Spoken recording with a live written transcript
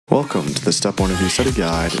Welcome to the Step 1 Review Study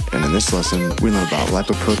Guide, and in this lesson, we learn about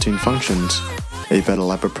lipoprotein functions,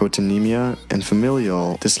 Abetalipoproteinemia, and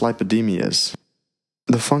Familial Dyslipidemias.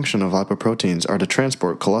 The function of lipoproteins are to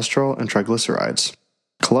transport cholesterol and triglycerides.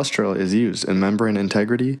 Cholesterol is used in membrane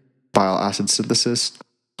integrity, bile acid synthesis,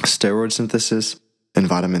 steroid synthesis, and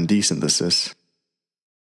vitamin D synthesis.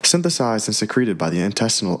 Synthesized and secreted by the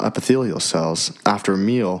intestinal epithelial cells after a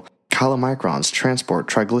meal, chylomicrons transport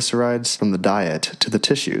triglycerides from the diet to the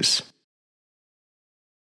tissues.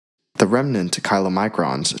 The remnant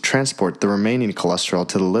chylomicrons transport the remaining cholesterol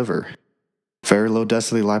to the liver. Very low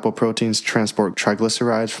density lipoproteins transport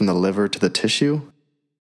triglycerides from the liver to the tissue.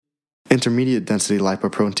 Intermediate density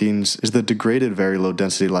lipoproteins is the degraded very low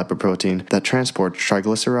density lipoprotein that transports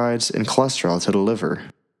triglycerides and cholesterol to the liver.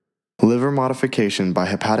 Liver modification by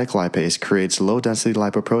hepatic lipase creates low-density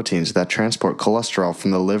lipoproteins that transport cholesterol from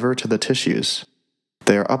the liver to the tissues.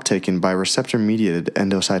 They are uptaken by receptor-mediated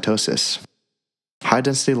endocytosis.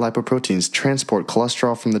 High-density lipoproteins transport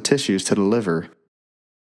cholesterol from the tissues to the liver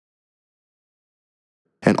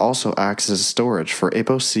and also acts as storage for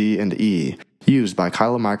ApoC and E, used by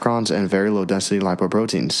chylomicrons and very low-density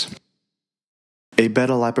lipoproteins.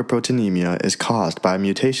 Abetalipoproteinemia is caused by a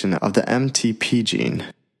mutation of the MTP gene.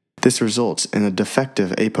 This results in a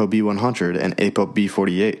defective ApoB100 and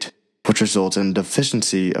ApoB48, which results in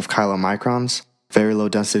deficiency of chylomicrons, very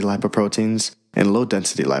low-density lipoproteins, and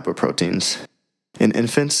low-density lipoproteins. In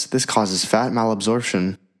infants, this causes fat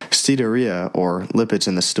malabsorption, steatorrhea or lipids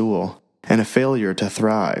in the stool, and a failure to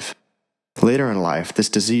thrive. Later in life, this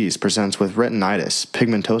disease presents with retinitis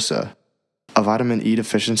pigmentosa, a vitamin E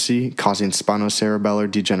deficiency causing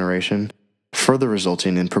spinocerebellar degeneration, further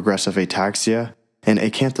resulting in progressive ataxia, and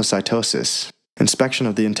acanthocytosis. Inspection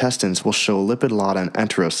of the intestines will show lipid-laden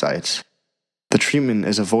enterocytes. The treatment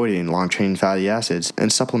is avoiding long-chain fatty acids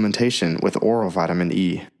and supplementation with oral vitamin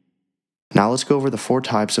E. Now let's go over the 4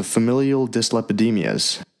 types of familial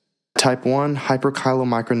dyslipidemias. Type 1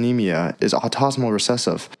 hyperchylomicronemia is autosomal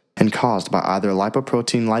recessive and caused by either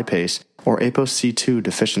lipoprotein lipase or ApoC2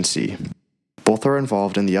 deficiency. Both are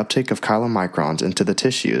involved in the uptake of chylomicrons into the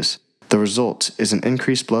tissues. The result is an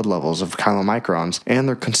increased blood levels of chylomicrons and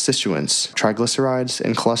their constituents, triglycerides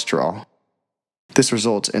and cholesterol. This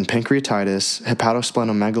results in pancreatitis,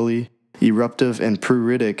 hepatosplenomegaly, eruptive and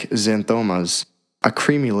pruritic xanthomas, a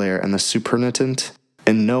creamy layer in the supernatant,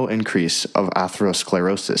 and no increase of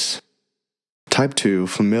atherosclerosis. Type 2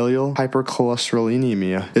 familial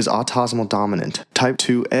hypercholesterolemia is autosomal dominant. Type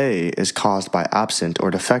 2A is caused by absent or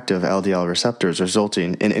defective LDL receptors,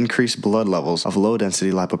 resulting in increased blood levels of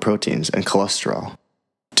low-density lipoproteins and cholesterol.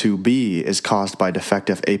 2B is caused by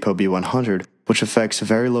defective ApoB100, which affects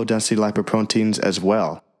very low-density lipoproteins as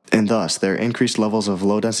well, and thus there are increased levels of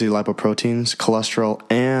low-density lipoproteins, cholesterol,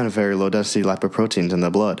 and very low-density lipoproteins in the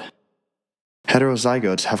blood.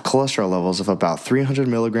 Heterozygotes have cholesterol levels of about 300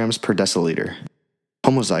 mg per deciliter.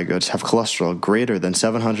 Homozygotes have cholesterol greater than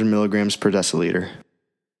 700 mg per deciliter.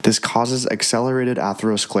 This causes accelerated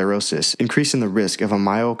atherosclerosis, increasing the risk of a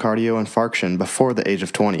myocardial infarction before the age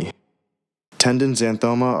of 20. Tendon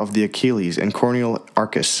xanthoma of the Achilles and corneal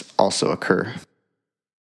arcus also occur.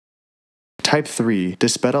 Type 3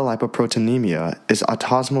 dysbetalipoproteinemia is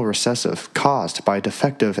autosomal recessive caused by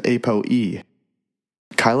defective ApoE.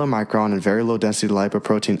 Chylomicron and very low-density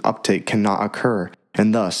lipoprotein uptake cannot occur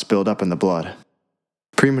and thus build up in the blood.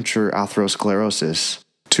 Premature atherosclerosis,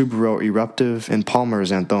 tuberoeruptive, and palmar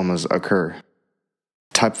xanthomas occur.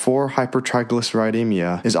 Type 4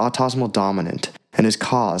 hypertriglyceridemia is autosomal dominant and is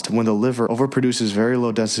caused when the liver overproduces very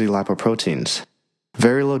low-density lipoproteins.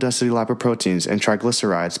 Very low-density lipoproteins and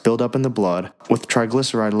triglycerides build up in the blood with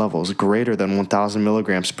triglyceride levels greater than 1,000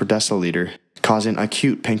 mg per deciliter, causing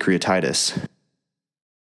acute pancreatitis.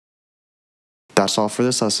 That's all for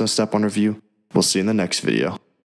this lesson Step 1 review. We'll see you in the next video.